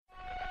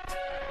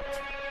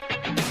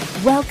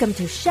Welcome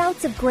to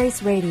Shouts of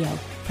Grace Radio,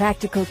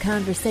 practical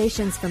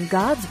conversations from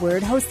God's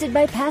Word, hosted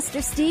by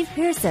Pastor Steve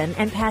Pearson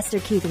and Pastor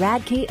Keith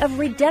Radke of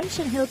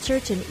Redemption Hill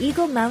Church in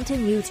Eagle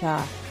Mountain,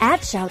 Utah.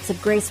 At Shouts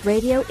of Grace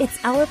Radio, it's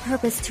our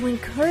purpose to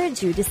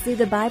encourage you to see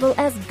the Bible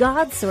as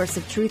God's source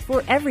of truth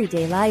for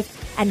everyday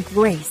life and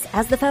grace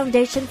as the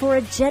foundation for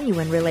a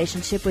genuine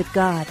relationship with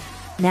God.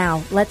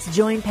 Now, let's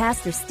join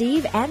Pastor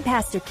Steve and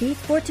Pastor Keith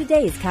for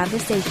today's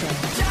conversation.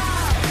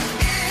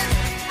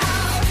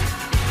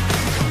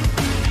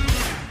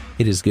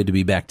 It is good to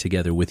be back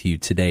together with you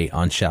today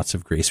on Shouts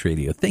of Grace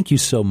Radio. Thank you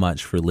so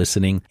much for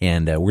listening,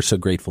 and we're so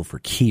grateful for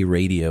Key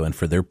Radio and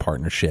for their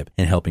partnership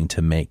in helping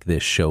to make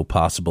this show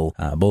possible,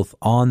 both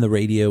on the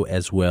radio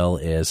as well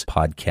as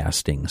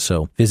podcasting.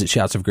 So visit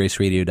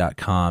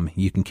shoutsofgraceradio.com.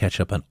 You can catch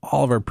up on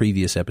all of our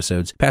previous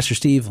episodes. Pastor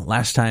Steve,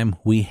 last time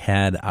we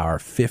had our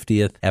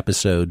 50th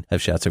episode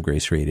of Shouts of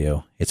Grace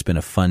Radio. It's been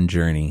a fun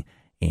journey,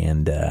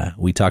 and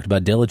we talked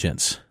about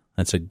diligence.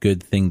 That's a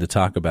good thing to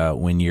talk about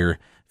when you're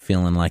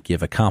feeling like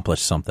you've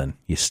accomplished something.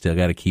 You still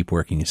got to keep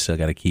working. You still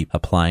got to keep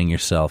applying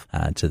yourself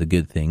to the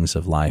good things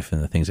of life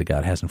and the things that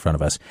God has in front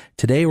of us.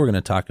 Today, we're going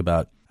to talk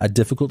about a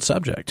difficult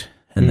subject,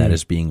 and that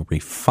is being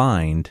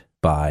refined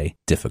by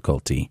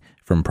difficulty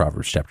from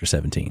Proverbs chapter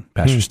 17.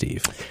 Pastor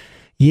Steve.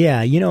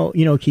 Yeah, you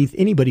know, Keith,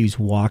 anybody who's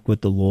walked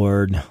with the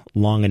Lord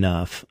long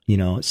enough,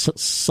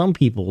 some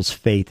people's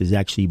faith is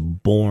actually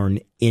born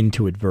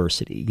into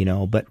adversity,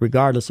 but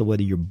regardless of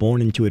whether you're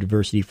born into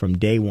adversity from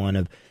day one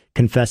of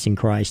confessing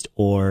Christ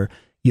or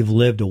you've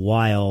lived a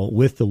while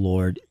with the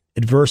Lord,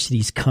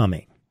 adversity's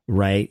coming,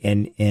 right?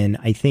 And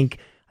I think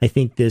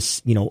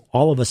this,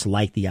 all of us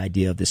like the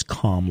idea of this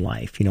calm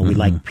life. We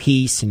like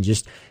peace and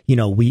just,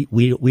 we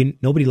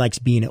nobody likes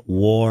being at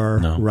war,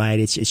 right?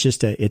 It's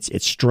just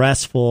it's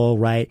stressful,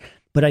 right?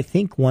 But I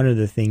think one of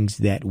the things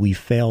that we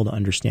fail to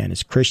understand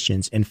as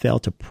Christians and fail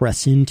to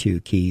press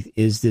into, Keith,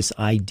 is this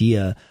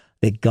idea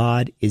that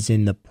God is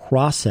in the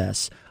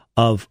process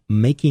of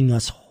making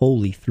us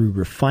holy through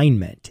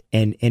refinement.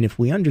 And if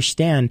we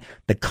understand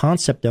the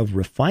concept of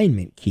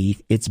refinement,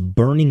 Keith, it's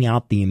burning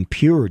out the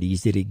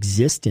impurities that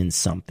exist in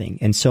something.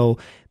 And so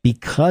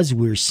because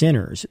we're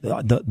sinners,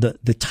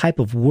 the type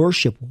of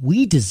worship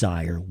we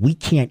desire, we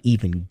can't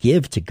even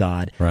give to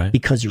God, right?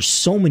 Because there's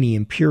so many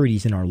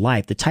impurities in our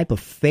life. The type of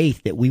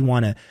faith that we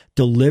want to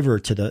deliver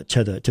to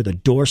the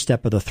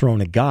doorstep of the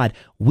throne of God,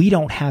 we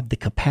don't have the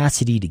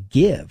capacity to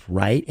give,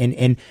 right?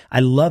 And I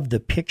love the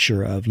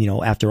picture of,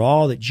 after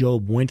all that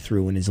Job went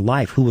through in his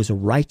life, who was a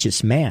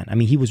righteous man. I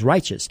mean, he was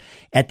righteous.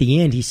 At the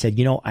end, he said,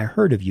 I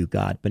heard of you,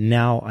 God, but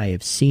now I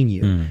have seen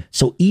you.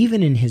 So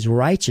even in his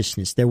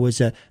righteousness, there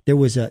was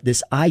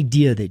this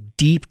idea that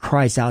deep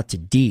cries out to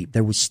deep.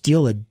 There was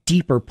still a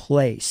deeper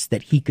place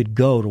that he could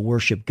go to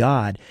worship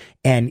God.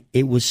 And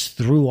it was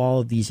through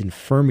all of these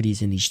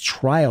infirmities and these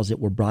trials that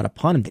were brought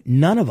upon him that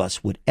none of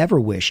us would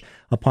ever wish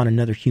upon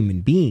another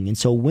human being. And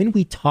so when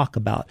we talk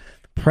about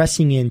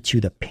pressing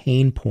into the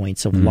pain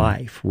points of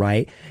life,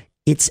 right,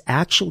 it's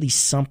actually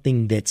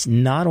something that's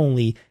not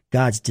only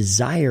God's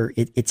desire,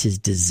 it's his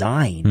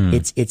design.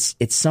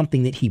 It's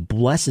something that he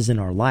blesses in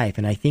our life.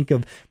 And I think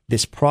of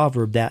this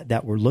proverb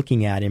that we're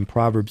looking at in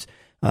Proverbs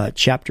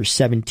chapter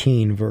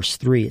 17, verse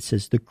 3. It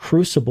says, "The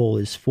crucible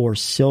is for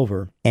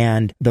silver,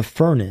 and the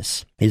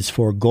furnace is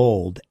for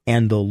gold,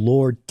 and the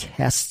Lord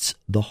tests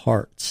the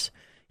hearts."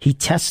 He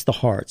tests the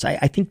hearts.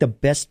 I think the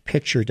best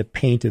picture to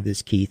paint of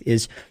this, Keith,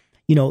 is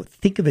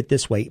think of it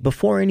this way.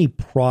 Before any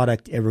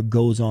product ever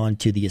goes on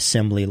to the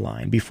assembly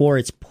line, before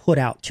it's put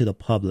out to the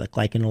public,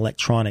 like an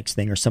electronics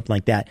thing or something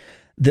like that,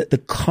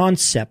 the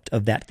concept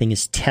of that thing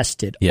is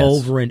tested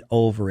over and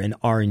over in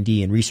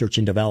R&D and research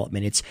and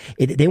development.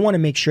 They want to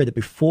make sure that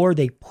before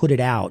they put it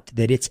out,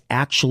 that it's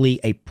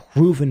actually a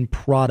proven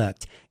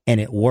product and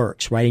it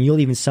works, right? And you'll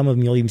even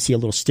see a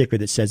little sticker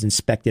that says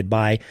inspected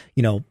by,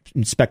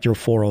 Inspector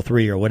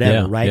 403 or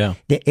whatever, right? Yeah.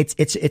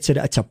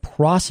 It's a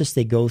process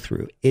they go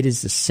through. It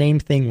is the same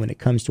thing when it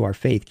comes to our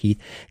faith, Keith.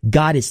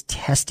 God is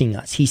testing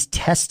us. He's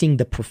testing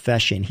the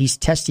profession. He's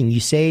testing,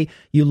 you say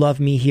you love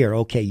me here.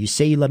 Okay, you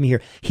say you love me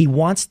here. He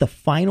wants the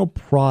final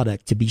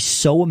product to be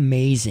so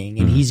amazing,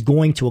 and he's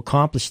going to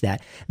accomplish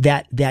that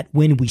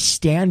when we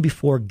stand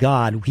before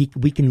God,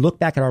 we can look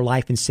back at our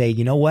life and say,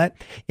 you know what?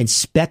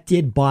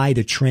 Inspected by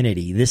the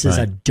Trinity. This is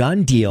a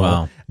done deal.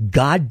 Wow.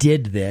 God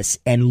did this,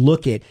 and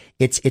look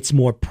it's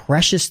more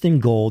precious than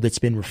gold. It's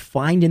been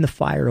refined in the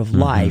fire of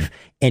life,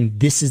 and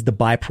this is the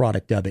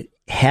byproduct of it.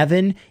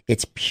 Heaven,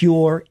 it's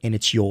pure, and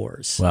it's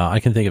yours. Well,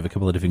 I can think of a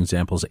couple of different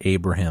examples.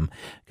 Abraham,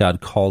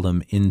 God called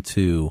him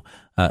into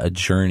a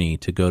journey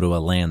to go to a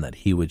land that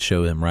he would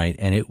show him, right?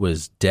 And it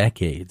was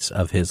decades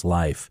of his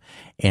life.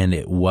 And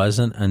it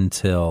wasn't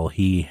until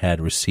he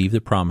had received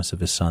the promise of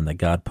his son that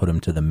God put him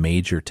to the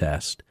major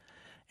test.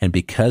 And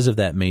because of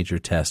that major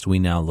test, we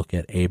now look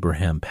at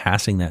Abraham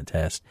passing that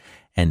test,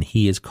 and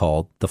he is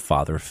called the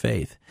father of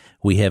faith.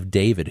 We have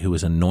David, who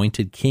was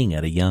anointed king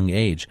at a young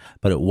age,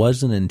 but it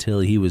wasn't until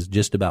he was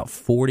just about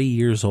 40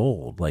 years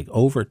old, like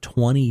over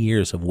 20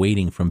 years of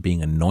waiting from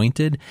being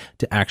anointed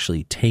to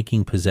actually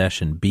taking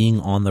possession,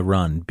 being on the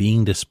run,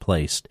 being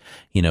displaced,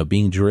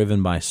 being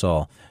driven by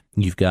Saul.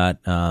 You've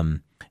got,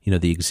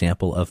 the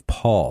example of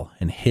Paul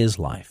and his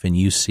life, and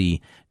you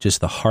see just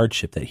the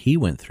hardship that he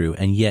went through,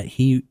 and yet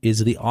he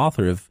is the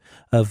author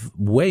of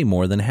way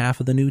more than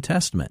half of the New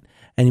Testament.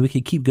 And we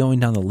could keep going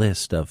down the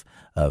list of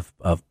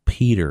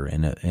Peter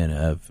and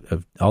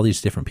of all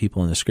these different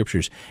people in the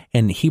Scriptures.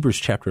 And Hebrews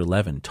chapter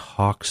 11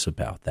 talks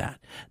about that.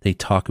 They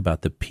talk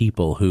about the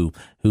people who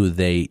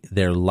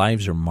their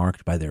lives are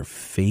marked by their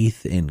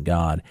faith in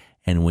God.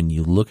 And when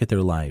you look at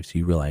their lives,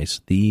 you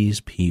realize these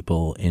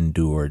people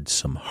endured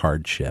some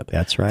hardship.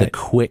 That's right.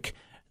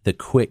 The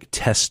quick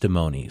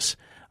testimonies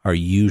are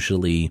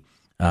usually,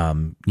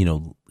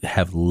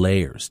 have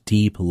layers,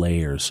 deep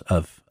layers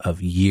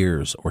of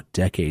years or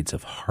decades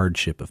of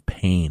hardship, of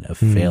pain, of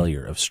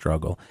failure, of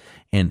struggle.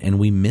 And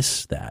we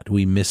miss that.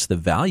 We miss the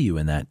value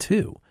in that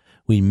too.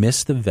 We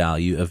miss the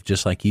value of,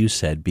 just like you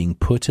said, being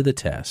put to the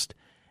test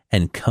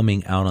and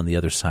coming out on the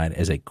other side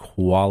as a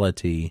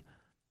quality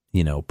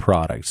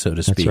product, so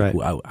to speak. That's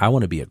right. I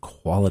want to be a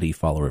quality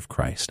follower of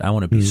Christ. I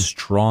want to be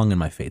strong in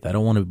my faith. I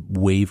don't want to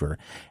waver.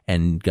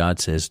 And God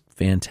says,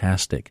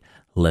 fantastic.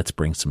 Let's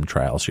bring some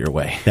trials your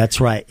way.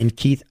 That's right. And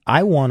Keith,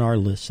 I want our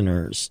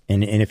listeners,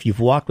 and if you've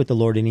walked with the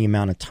Lord any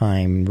amount of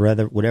time,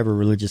 whatever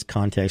religious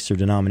context or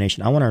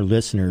denomination, I want our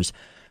listeners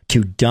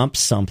to dump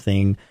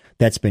something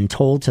that's been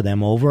told to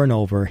them over and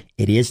over.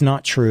 It is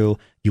not true.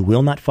 You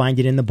will not find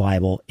it in the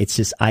Bible. It's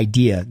this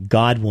idea,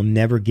 God will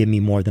never give me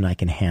more than I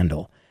can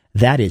handle.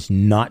 That is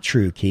not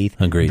true, Keith.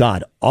 Agreed.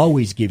 God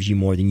always gives you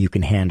more than you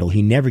can handle.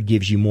 He never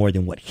gives you more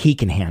than what he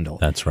can handle.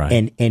 That's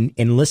right.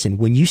 And listen,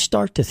 when you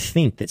start to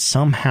think that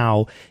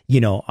somehow,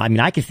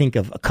 I could think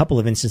of a couple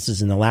of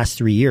instances in the last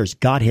 3 years,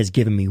 God has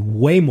given me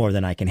way more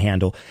than I can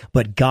handle,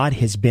 but God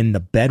has been the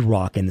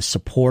bedrock and the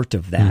support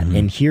of that. Mm-hmm.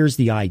 And here's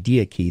the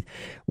idea, Keith.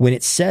 When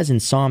it says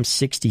in Psalm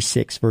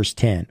 66, verse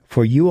 10,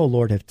 "For you, O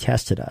Lord, have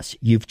tested us.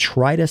 You've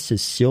tried us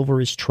as silver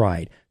is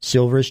tried."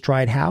 Silver is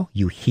tried how?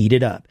 You heat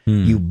it up.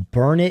 You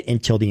burn it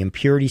until the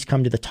impurities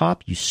come to the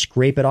top. You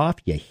scrape it off.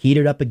 You heat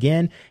it up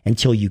again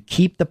until you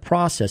keep the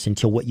process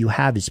until what you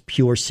have is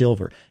pure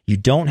silver. You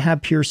don't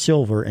have pure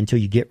silver until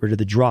you get rid of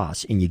the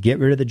dross, and you get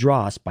rid of the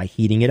dross by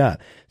heating it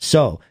up.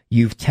 So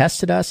you've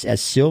tested us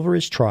as silver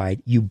is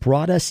tried. You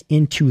brought us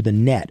into the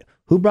net.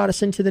 Who brought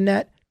us into the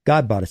net?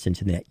 God brought us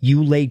into the net.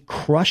 You laid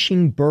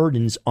crushing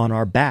burdens on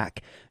our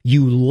back.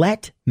 You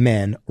let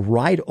men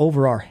ride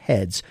over our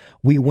heads.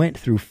 We went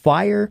through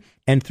fire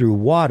and through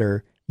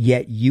water,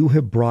 yet you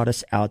have brought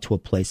us out to a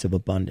place of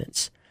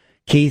abundance.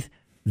 Keith,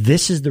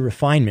 this is the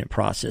refinement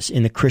process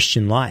in the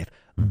Christian life.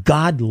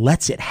 God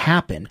lets it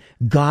happen.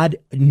 God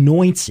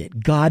anoints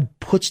it. God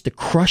puts the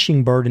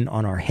crushing burden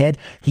on our head.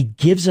 He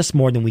gives us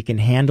more than we can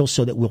handle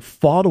so that we'll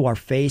fall to our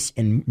face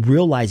and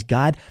realize,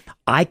 God,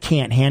 I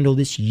can't handle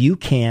this. You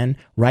can,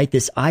 right?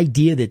 This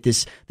idea that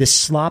this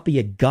sloppy,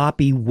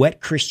 agape,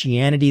 wet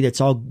Christianity that's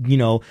all,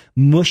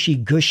 mushy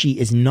gushy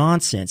is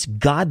nonsense.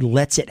 God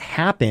lets it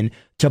happen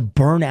to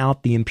burn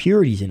out the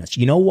impurities in us.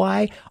 You know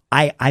why?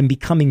 I'm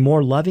becoming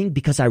more loving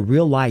because I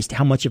realized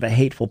how much of a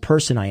hateful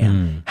person I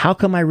am. How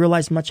come I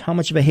realized how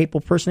much of a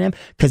hateful person I am?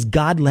 Because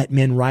God let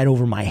men ride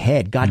over my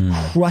head. God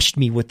crushed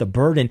me with the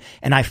burden,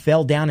 and I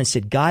fell down and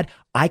said, God,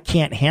 I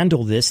can't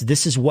handle this.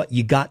 This is what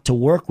you got to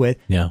work with.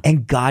 Yeah.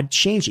 And God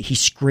changed it. He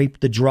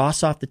scraped the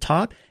dross off the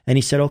top, and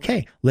he said,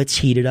 okay, let's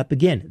heat it up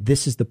again.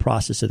 This is the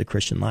process of the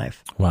Christian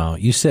life. Wow.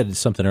 You said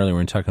something earlier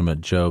when talking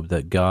about Job,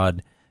 that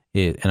God,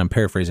 and I'm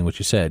paraphrasing what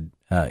you said,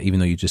 even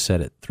though you just said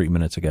it 3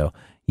 minutes ago,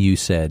 you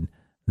said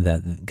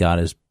that God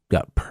has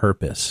got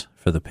purpose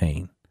for the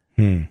pain,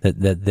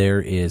 that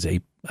there is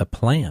a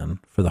plan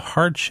for the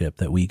hardship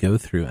that we go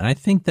through. And I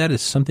think that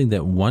is something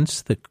that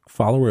once the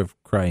follower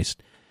of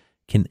Christ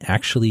can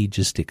actually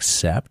just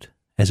accept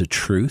as a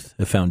truth,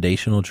 a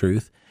foundational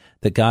truth,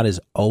 that God is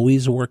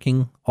always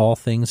working all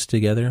things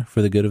together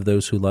for the good of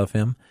those who love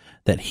him,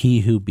 that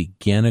he who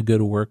began a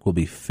good work will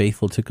be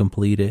faithful to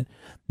complete it,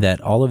 that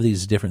all of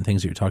these different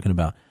things that you're talking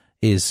about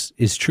is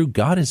true.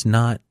 God is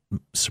not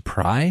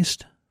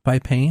surprised by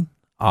pain.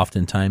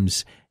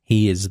 Oftentimes,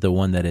 he is the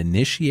one that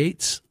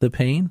initiates the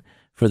pain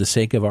for the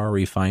sake of our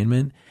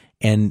refinement.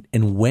 And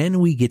when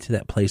we get to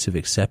that place of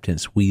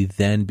acceptance, we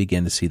then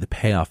begin to see the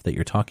payoff that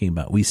you're talking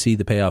about. We see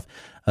the payoff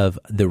of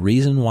the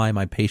reason why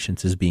my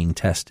patience is being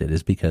tested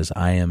is because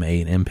I am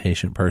an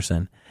impatient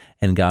person,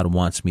 and God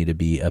wants me to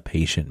be a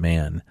patient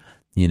man.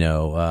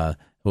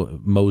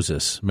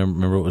 Moses,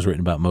 remember what was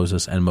written about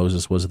Moses? And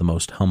Moses was the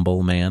most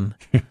humble man.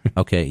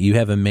 Okay, you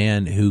have a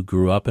man who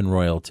grew up in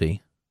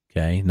royalty,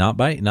 okay, not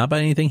by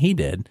anything he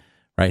did,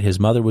 right? His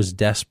mother was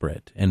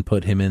desperate and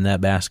put him in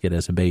that basket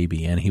as a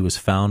baby, and he was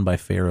found by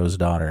Pharaoh's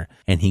daughter,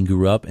 and he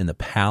grew up in the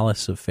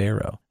palace of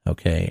Pharaoh,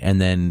 okay?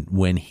 And then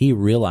when he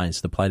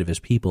realized the plight of his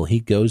people, he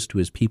goes to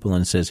his people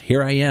and says,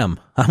 here I am,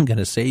 I'm going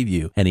to save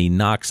you. And he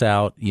knocks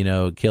out,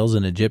 kills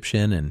an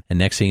Egyptian, and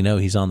next thing you know,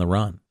 he's on the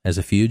run as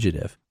a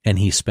fugitive. And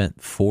he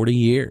spent 40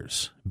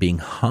 years being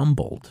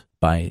humbled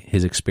by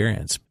his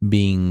experience,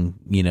 being,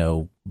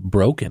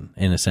 broken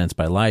in a sense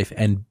by life,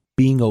 and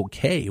being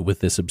okay with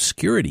this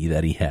obscurity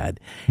that he had.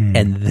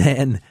 And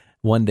then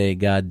one day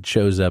God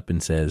shows up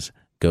and says,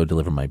 go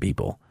deliver my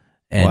people.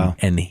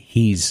 And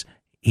he's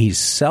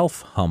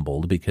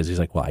self-humbled because he's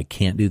like, well, I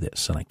can't do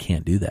this, and I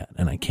can't do that,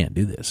 and I can't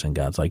do this. And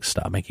God's like,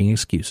 stop making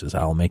excuses.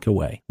 I'll make a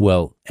way.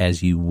 Well,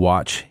 as you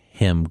watch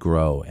him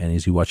grow and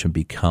as you watch him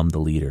become the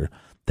leader,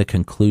 the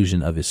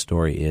conclusion of his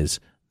story is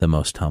the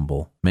most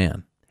humble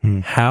man.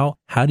 How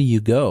do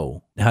you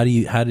go? How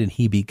did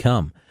he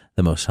become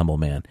the most humble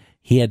man?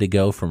 He had to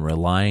go from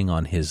relying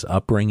on his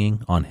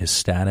upbringing, on his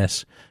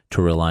status,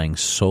 to relying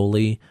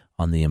solely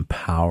on the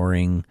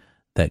empowering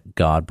that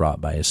God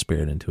brought by his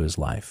Spirit into his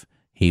life.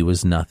 He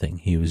was nothing.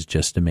 He was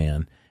just a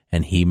man,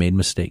 and he made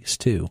mistakes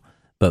too.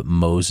 But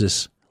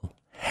Moses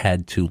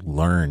had to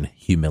learn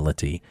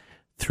humility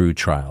through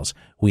trials.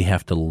 We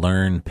have to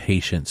learn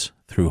patience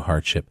through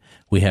hardship.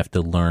 We have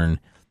to learn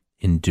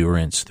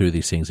endurance through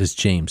these things. It's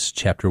James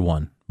chapter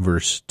 1,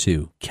 verse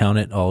 2. Count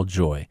it all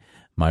joy,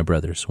 my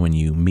brothers, when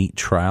you meet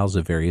trials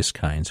of various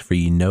kinds, for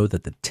you know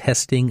that the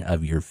testing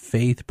of your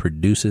faith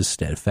produces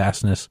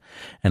steadfastness,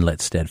 and let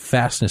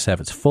steadfastness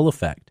have its full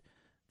effect,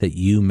 that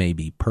you may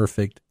be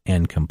perfect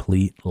and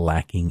complete,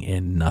 lacking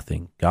in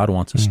nothing. God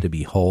wants us to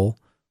be whole,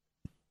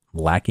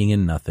 lacking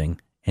in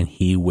nothing, and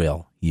he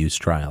will use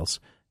trials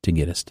to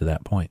get us to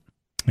that point.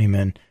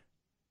 Amen.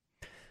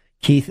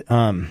 Keith,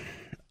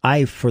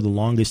 I, for the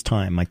longest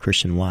time, my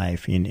Christian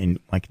life, and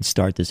I can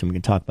start this and we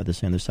can talk about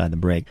this on the other side of the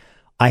break,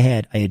 I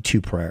had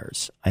two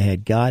prayers. I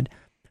had, God,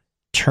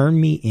 turn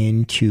me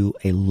into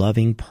a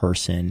loving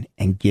person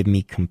and give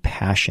me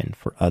compassion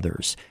for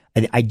others.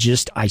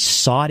 I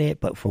sought it,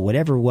 but for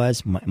whatever it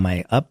was,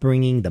 my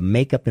upbringing, the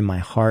makeup in my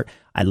heart,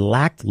 I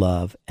lacked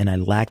love and I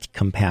lacked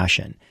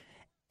compassion.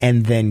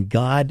 And then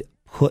God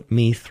put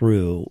me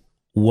through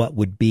what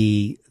would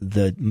be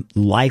the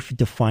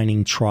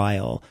life-defining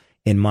trial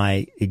in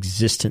my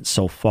existence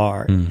so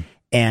far,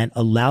 and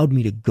allowed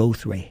me to go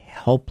through a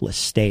helpless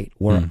state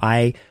where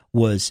I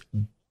was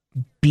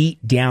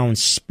beat down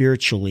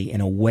spiritually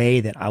in a way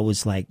that I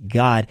was like,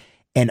 God,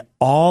 and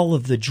all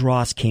of the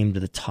dross came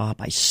to the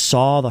top. I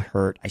saw the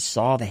hurt. I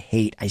saw the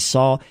hate.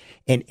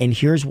 And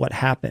here's what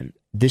happened.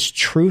 This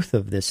truth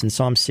of this in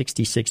Psalm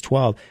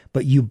 66:12,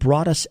 but you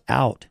brought us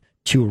out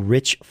to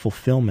rich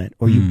fulfillment,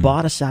 or you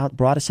brought us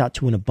out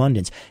to an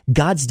abundance.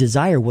 God's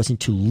desire wasn't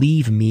to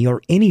leave me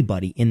or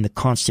anybody in the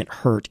constant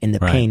hurt and the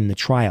pain and the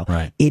trial.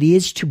 Right. It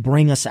is to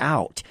bring us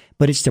out,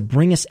 but it's to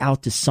bring us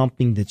out to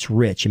something that's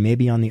rich. And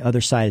maybe on the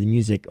other side of the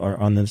music, or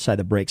on the other side of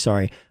the break,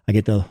 sorry, I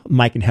get the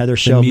Mike and Heather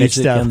show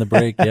mixed up. On the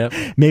break, yep.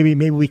 Maybe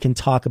we can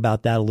talk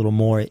about that a little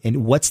more,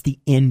 and what's the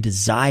end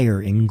desire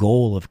and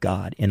goal of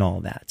God in all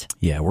that.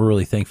 Yeah, we're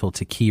really thankful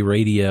to Key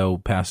Radio.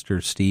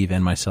 Pastor Steve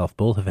and myself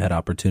both have had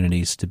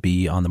opportunities to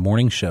be on the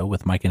morning show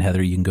with Mike and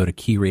Heather. You can go to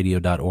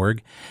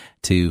keyradio.org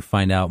to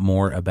find out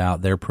more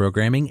about their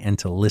programming and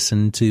to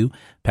listen to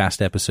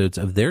past episodes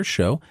of their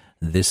show.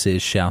 This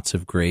is Shouts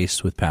of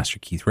Grace with Pastor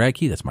Keith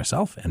Radke. That's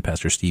myself and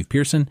Pastor Steve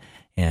Pearson.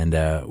 And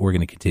we're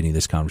going to continue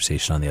this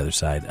conversation on the other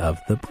side of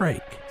the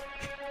break.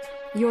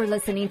 You're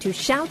listening to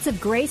Shouts of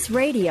Grace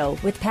Radio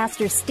with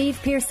Pastor Steve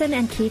Pearson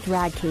and Keith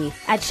Radke.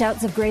 At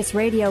Shouts of Grace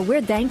Radio,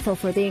 we're thankful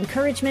for the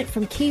encouragement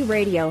from Key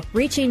Radio,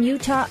 reaching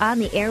Utah on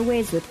the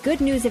airwaves with good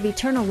news of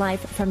eternal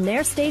life from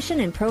their station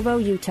in Provo,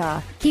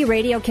 Utah. Key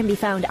Radio can be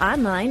found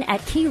online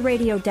at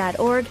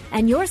keyradio.org,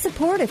 and your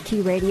support of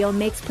Key Radio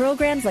makes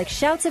programs like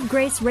Shouts of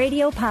Grace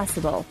Radio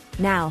possible.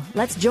 Now,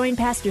 let's join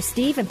Pastor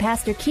Steve and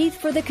Pastor Keith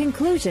for the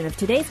conclusion of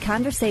today's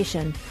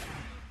conversation.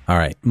 All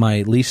right.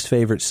 My least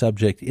favorite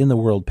subject in the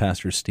world,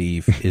 Pastor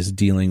Steve, is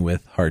dealing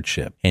with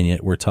hardship. And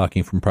yet we're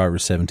talking from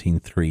Proverbs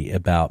 17:3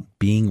 about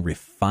being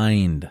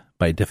refined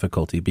by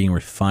difficulty, being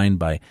refined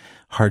by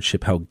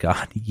hardship, how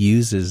God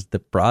uses the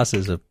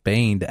process of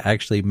pain to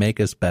actually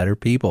make us better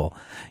people.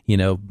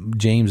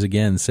 James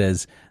again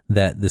says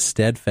that the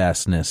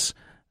steadfastness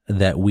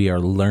that we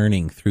are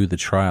learning through the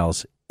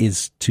trials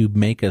is to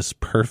make us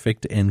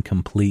perfect and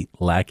complete,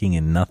 lacking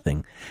in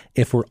nothing.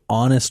 If we're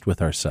honest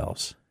with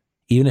ourselves,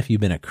 even if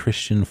you've been a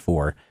Christian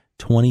for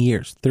 20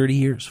 years, 30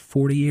 years,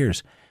 40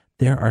 years,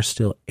 there are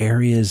still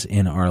areas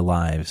in our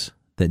lives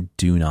that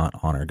do not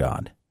honor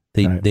God.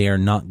 They are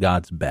not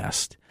God's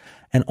best.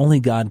 And only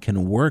God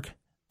can work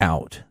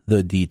out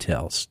the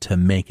details to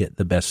make it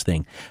the best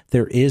thing.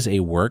 There is a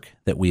work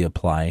that we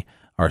apply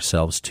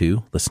ourselves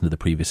to. Listen to the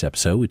previous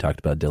episode. We talked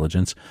about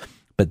diligence.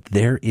 But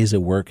there is a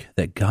work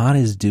that God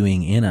is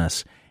doing in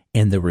us,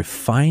 and the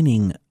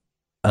refining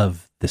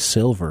of the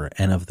silver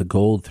and of the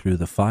gold through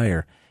the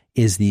fire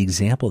is the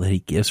example that he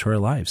gives for our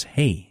lives.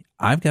 Hey,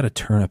 I've got to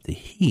turn up the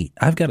heat.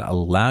 I've got to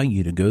allow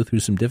you to go through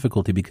some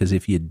difficulty, because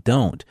if you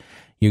don't,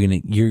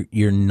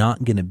 you're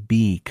not going to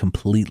be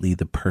completely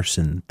the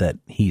person that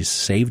he's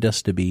saved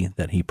us to be,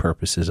 that he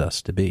purposes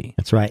us to be.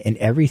 That's right. And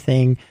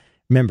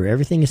remember,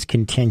 everything is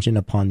contingent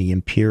upon the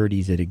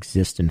impurities that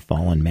exist in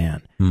fallen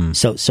man.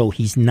 So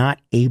he's not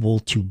able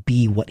to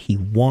be what he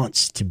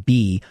wants to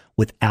be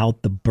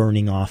without the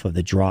burning off of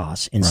the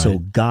dross. And so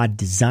God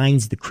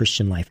designs the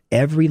Christian life,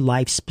 every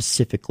life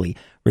specifically,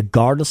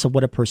 regardless of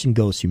what a person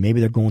goes through.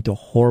 Maybe they're going through a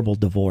horrible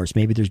divorce.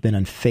 Maybe there's been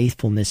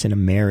unfaithfulness in a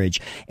marriage,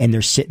 and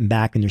they're sitting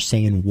back and they're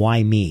saying,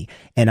 why me?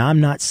 And I'm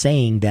not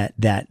saying that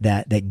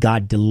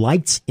God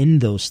delights in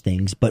those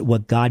things, but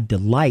what God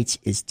delights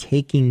is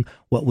taking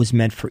what was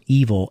meant for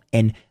evil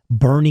and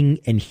burning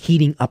and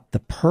heating up the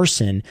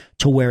person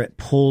to where it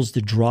pulls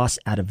the dross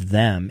out of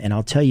them. And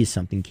I'll tell you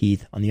something,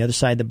 Keith, on the other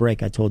side of the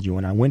break, I told you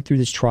when I went through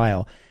this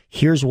trial,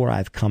 here's where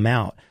I've come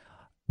out.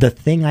 The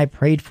thing I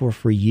prayed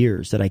for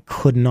years that I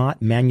could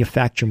not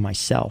manufacture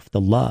myself,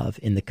 the love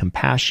and the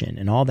compassion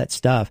and all that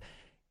stuff,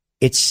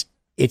 it's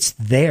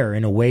there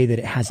in a way that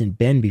it hasn't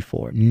been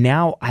before.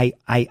 Now I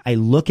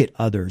look at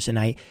others and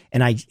I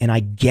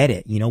get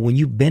it. You know, when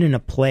you've been in a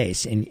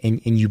place and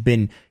you've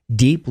been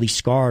deeply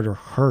scarred or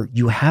hurt,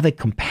 you have a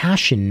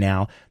compassion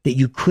now that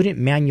you couldn't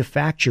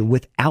manufacture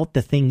without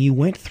the thing you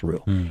went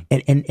through.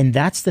 And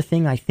that's the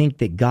thing I think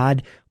that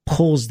God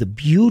pulls the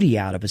beauty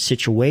out of a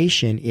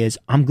situation is,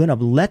 I'm going to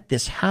let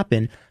this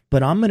happen,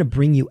 but I'm going to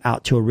bring you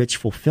out to a rich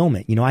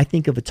fulfillment. You know, I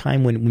think of a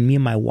time when me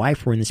and my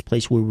wife were in this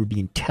place where we were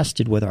being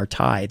tested with our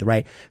tithe,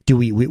 right?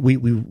 We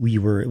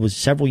were, it was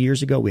several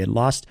years ago. We had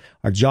lost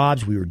our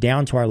jobs. We were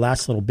down to our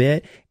last little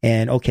bit.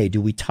 And okay, do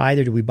we tithe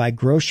or do we buy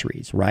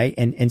groceries, right?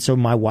 And so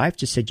my wife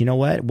just said, you know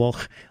what? Well,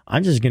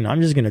 I'm just going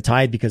to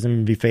tithe because I'm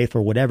going to be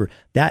faithful or whatever.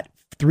 That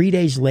 3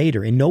 days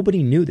later, and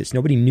nobody knew this.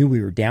 Nobody knew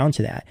we were down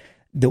to that.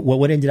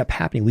 What ended up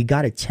happening, we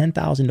got a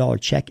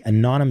 $10,000 check,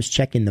 anonymous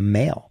check in the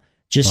mail.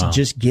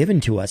 Just given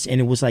to us. And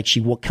it was like,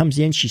 she comes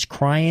in, she's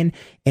crying,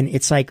 and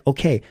it's like,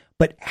 okay,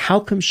 but how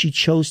come she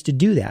chose to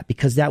do that?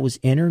 Because that was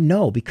in her?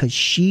 No, because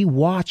she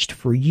watched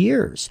for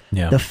years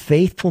the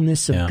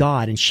faithfulness of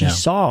God, and she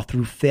saw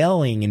through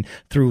failing and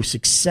through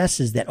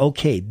successes that,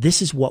 okay,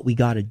 this is what we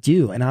got to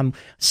do. And I'm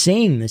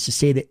saying this to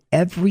say that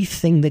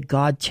everything that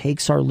God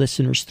takes our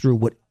listeners through,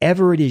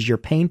 whatever it is, your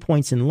pain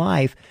points in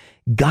life,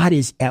 God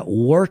is at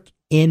work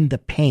in the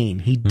pain.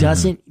 He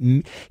doesn't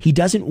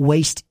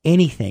waste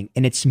anything,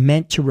 and it's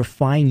meant to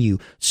refine you.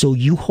 So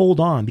you hold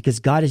on, because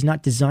God has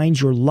not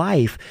designed your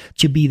life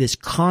to be this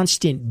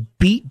constant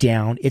beat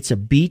down. It's a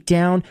beat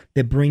down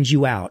that brings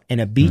you out, and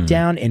a beat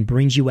down and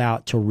brings you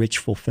out to rich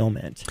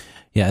fulfillment.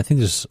 Yeah, I think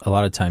there's a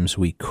lot of times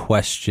we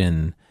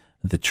question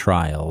the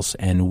trials,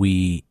 and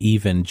we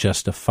even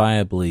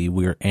justifiably,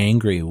 we're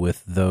angry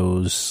with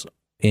those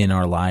in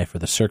our life or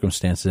the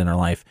circumstances in our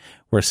life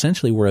where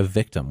essentially we're a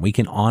victim. We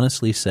can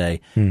honestly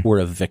say we're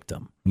a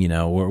victim. You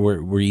know,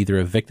 we're either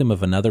a victim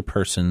of another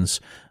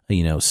person's,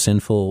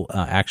 sinful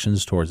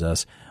actions towards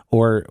us,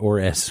 or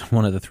as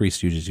one of the Three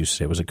Stooges used to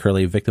say, was it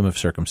Curly, a victim of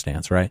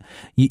circumstance, right?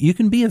 You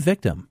can be a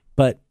victim,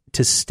 but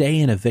to stay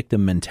in a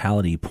victim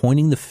mentality,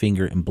 pointing the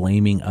finger and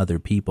blaming other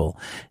people,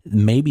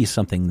 may be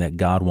something that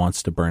God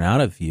wants to burn out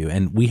of you.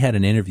 And we had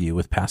an interview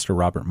with Pastor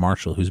Robert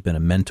Marshall, who's been a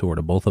mentor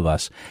to both of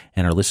us,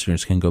 and our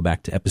listeners can go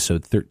back to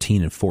episode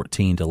 13 and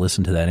 14 to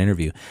listen to that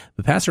interview.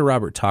 But Pastor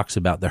Robert talks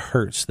about the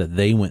hurts that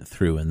they went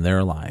through in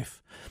their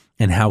life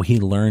and how he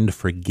learned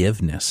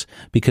forgiveness,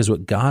 because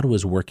what God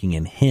was working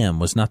in him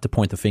was not to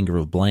point the finger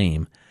of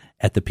blame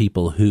at the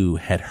people who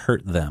had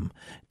hurt them,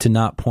 to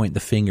not point the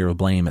finger of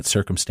blame at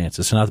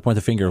circumstances, to not point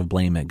the finger of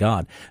blame at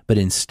God, but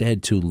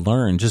instead to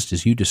learn, just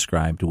as you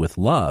described with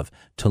love,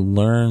 to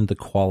learn the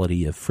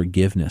quality of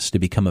forgiveness, to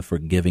become a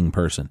forgiving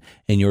person.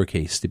 In your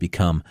case, to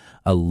become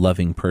a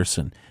loving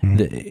person.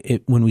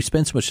 When we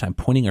spend so much time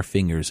pointing our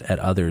fingers at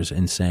others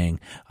and saying,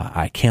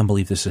 I can't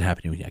believe this is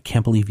happening to you, I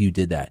can't believe you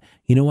did that.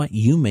 You know what?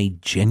 You may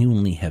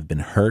genuinely have been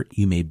hurt.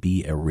 You may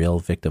be a real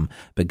victim,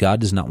 but God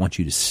does not want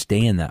you to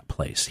stay in that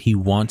place. He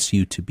wants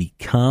you to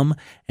become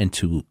and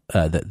to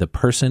the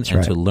person. That's and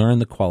right. To learn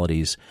the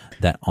qualities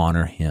that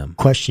honor Him.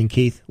 Question,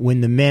 Keith.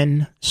 When the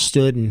men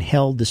stood and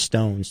held the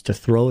stones to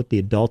throw at the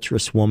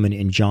adulterous woman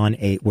in John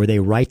 8, were they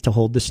right to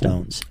hold the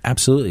stones?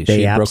 Absolutely.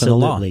 She had broken the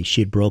law.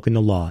 She had broken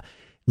the law.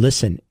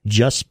 Listen,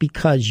 just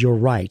because you're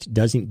right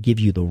doesn't give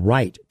you the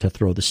right to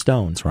throw the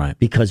stones. That's right.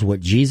 Because what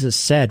Jesus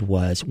said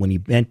was, when he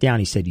bent down,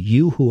 he said,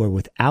 "You who are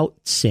without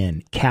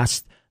sin,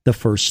 cast the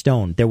first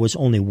stone." There was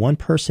only one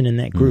person in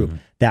that group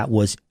that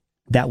was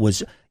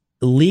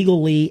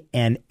legally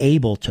and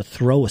able to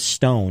throw a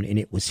stone, and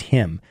it was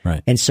him.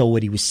 Right. And so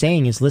what he was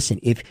saying is,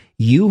 listen, if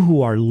you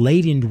who are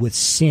laden with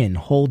sin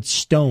hold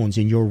stones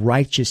in your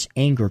righteous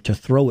anger to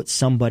throw at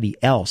somebody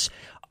else,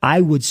 I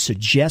would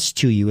suggest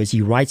to you, as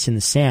he writes in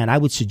the sand, I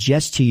would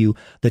suggest to you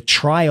the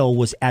trial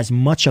was as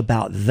much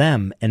about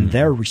them and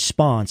their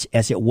response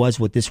as it was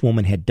what this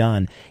woman had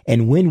done.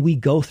 And when we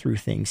go through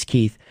things,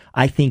 Keith,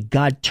 I think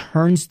God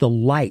turns the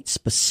light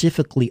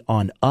specifically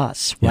on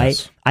us, right?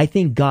 Yes. I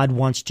think God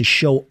wants to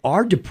show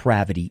our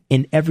depravity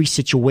in every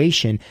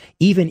situation,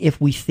 even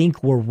if we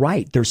think we're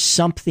right. There's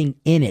something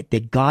in it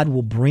that God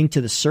will bring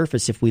to the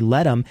surface if we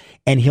let him,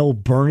 and he'll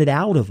burn it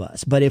out of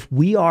us. But if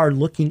we are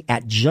looking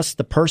at just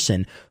the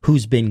person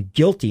who's been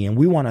guilty and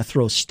we want to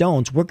throw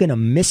stones, we're going to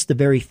miss the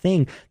very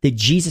thing that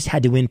Jesus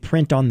had to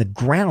imprint on the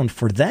ground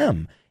for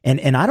them.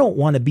 And I don't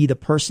want to be the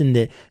person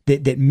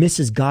that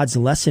misses God's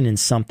lesson in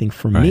something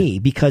for me,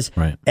 because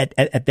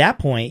at that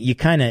point it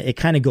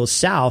kind of goes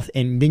south,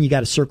 and then you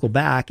got to circle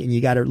back and you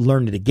got to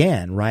learn it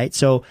again, right?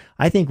 So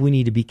I think we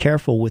need to be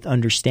careful with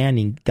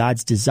understanding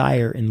God's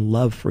desire and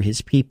love for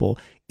his people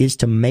is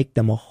to make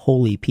them a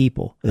holy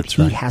people.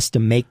 He has to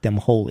make them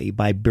holy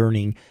by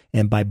burning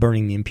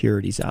the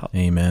impurities out.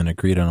 Amen.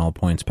 Agreed on all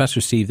points. Pastor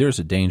Steve, there's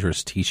a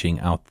dangerous teaching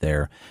out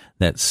there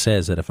that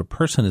says that if a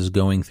person is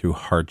going through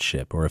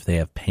hardship, or if they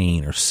have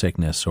pain or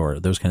sickness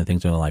or those kind of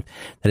things in their life,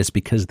 that it's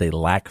because they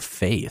lack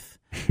faith.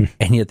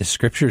 And yet the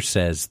scripture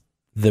says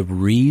the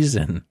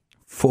reason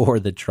for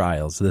the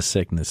trials, the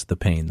sickness, the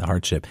pain, the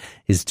hardship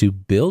is to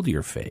build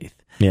your faith.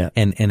 Yeah.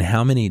 And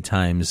how many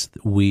times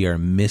we are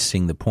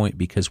missing the point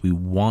because we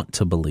want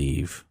to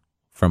believe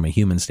from a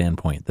human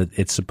standpoint that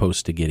it's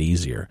supposed to get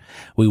easier.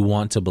 We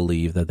want to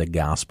believe that the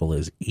gospel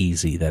is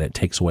easy, that it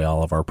takes away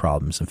all of our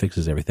problems and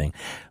fixes everything.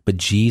 But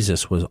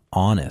Jesus was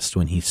honest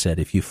when he said,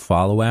 if you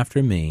follow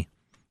after me,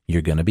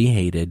 you're going to be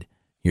hated.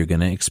 You're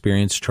going to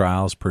experience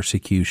trials,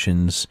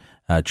 persecutions,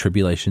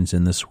 tribulations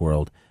in this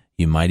world.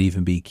 You might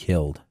even be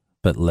killed.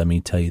 But let me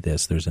tell you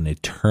this, there's an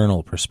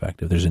eternal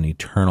perspective. There's an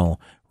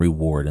eternal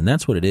reward. And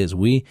that's what it is.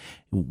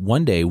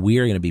 One day we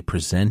are going to be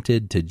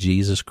presented to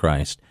Jesus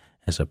Christ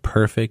as a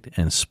perfect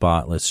and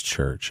spotless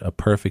church, a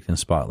perfect and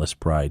spotless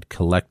bride,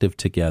 collective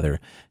together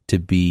to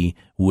be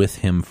with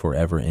him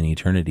forever in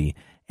eternity.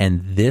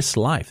 And this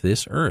life,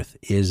 this earth,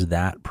 is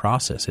that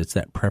process. It's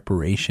that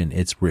preparation.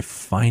 It's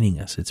refining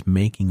us. It's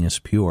making us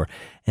pure.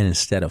 And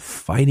instead of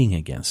fighting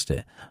against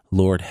it,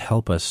 Lord,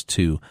 help us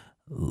to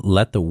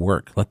let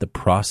the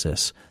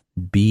process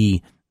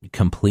be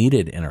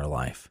completed in our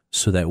life,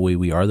 so that way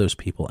we are those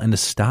people, and to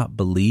stop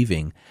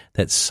believing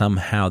that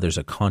somehow there's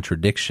a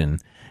contradiction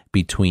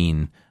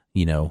between,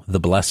 the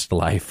blessed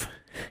life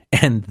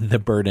and the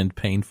burdened,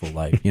 painful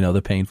life,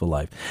 the painful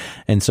life.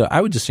 And so I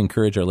would just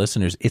encourage our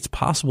listeners, it's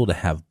possible to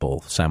have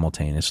both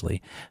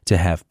simultaneously, to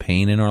have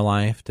pain in our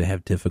life, to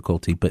have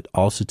difficulty, but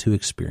also to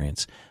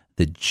experience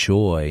the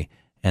joy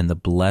and the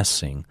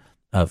blessing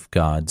of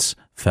God's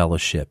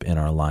fellowship in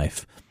our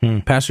life.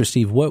 Pastor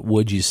Steve, what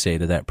would you say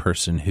to that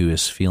person who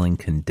is feeling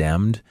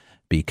condemned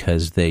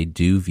because they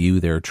do view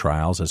their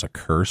trials as a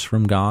curse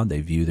from God? They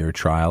view their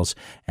trials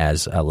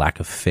as a lack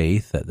of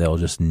faith that they'll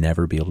just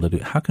never be able to do.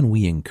 How can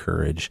we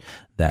encourage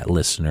that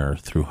listener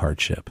through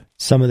hardship?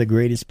 Some of the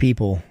greatest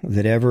people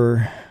that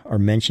ever are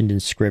mentioned in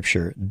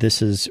Scripture,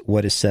 this is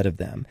what is said of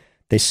them.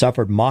 They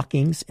suffered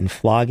mockings and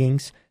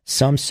floggings.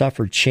 Some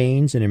suffered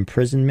chains and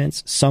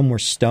imprisonments. Some were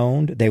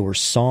stoned. They were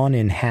sawn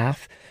in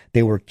half.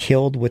 They were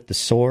killed with the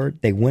sword.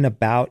 They went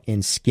about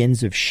in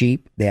skins of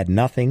sheep. They had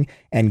nothing.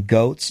 And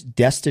goats,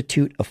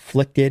 destitute,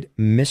 afflicted,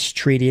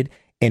 mistreated,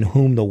 in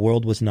whom the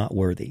world was not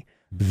worthy.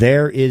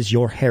 There is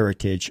your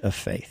heritage of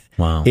faith.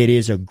 Wow. It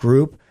is a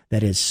group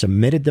that has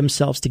submitted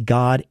themselves to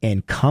God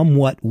and come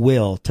what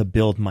will to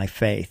build my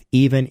faith,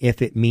 even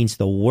if it means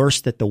the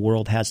worst that the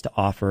world has to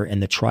offer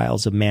and the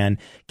trials of man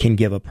can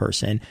give a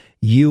person.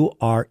 You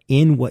are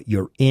in what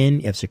you're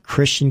in as a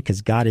Christian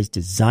because God has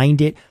designed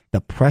it. The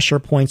pressure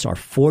points are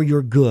for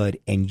your good,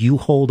 and you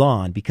hold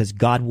on because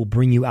God will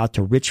bring you out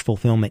to rich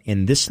fulfillment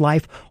in this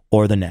life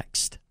or the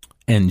next.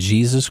 And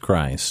Jesus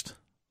Christ,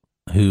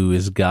 who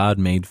is God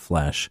made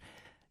flesh,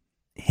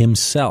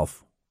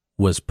 himself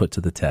was put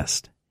to the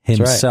test.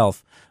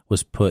 Himself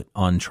was put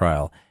on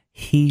trial.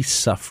 He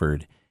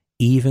suffered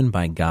even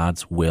by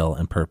God's will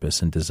and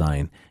purpose and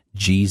design.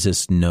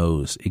 Jesus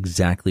knows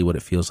exactly what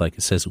it feels like.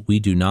 It says we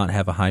do not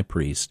have a high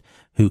priest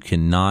who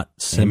cannot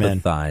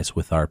sympathize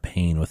with our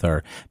pain,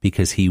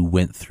 because he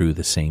went through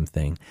the same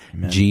thing.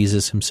 Amen.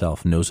 Jesus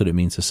himself knows what it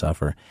means to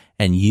suffer.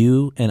 And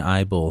you and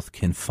I both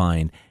can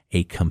find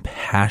a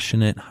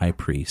compassionate high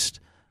priest,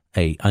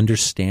 a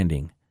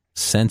understanding,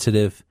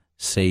 sensitive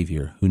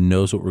Savior who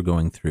knows what we're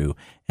going through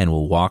and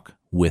will walk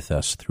with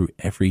us through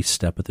every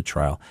step of the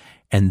trial.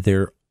 And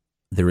there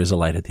is a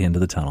light at the end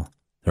of the tunnel.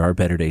 There are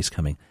better days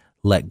coming.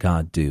 Let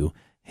God do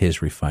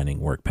his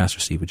refining work. Pastor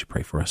Steve, would you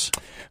pray for us?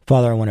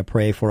 Father, I want to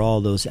pray for all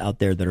those out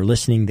there that are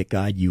listening, that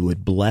God, you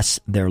would bless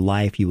their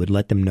life. You would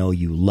let them know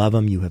you love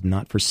them. You have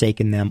not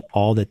forsaken them.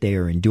 All that they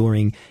are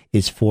enduring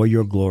is for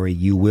your glory.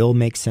 You will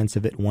make sense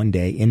of it one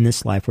day in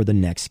this life or the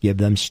next. Give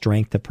them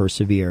strength to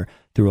persevere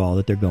through all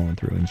that they're going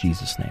through. In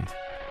Jesus' name.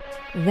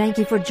 Thank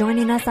you for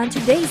joining us on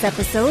today's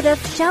episode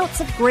of Shouts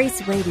of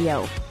Grace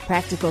Radio.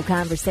 Practical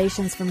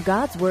Conversations from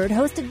God's Word,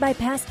 hosted by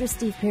Pastor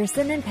Steve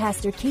Pearson and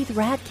Pastor Keith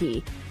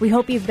Radke. We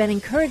hope you've been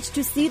encouraged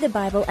to see the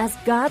Bible as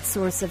God's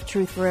source of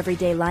truth for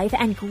everyday life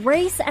and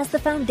grace as the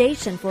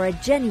foundation for a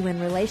genuine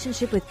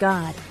relationship with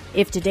God.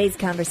 If today's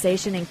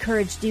conversation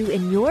encouraged you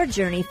in your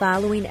journey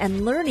following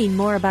and learning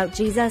more about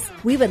Jesus,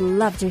 we would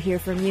love to hear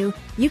from you.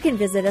 You can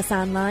visit us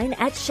online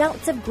at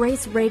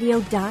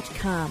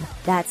shoutsofgraceradio.com.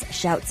 That's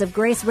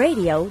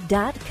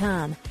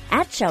shoutsofgraceradio.com.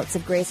 At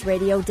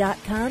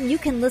shoutsofgraceradio.com, you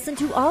can listen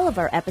to all of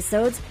our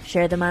episodes,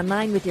 share them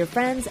online with your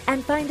friends,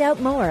 and find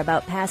out more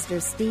about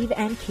Pastors Steve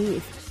and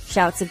Keith.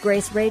 Shouts of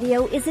Grace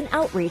Radio is an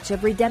outreach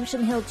of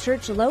Redemption Hill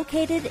Church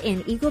located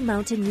in Eagle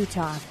Mountain,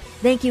 Utah.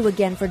 Thank you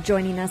again for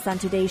joining us on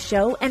today's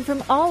show, and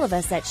from all of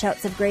us at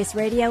Shouts of Grace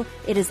Radio,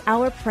 it is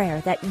our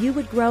prayer that you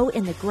would grow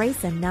in the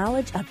grace and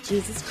knowledge of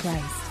Jesus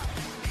Christ.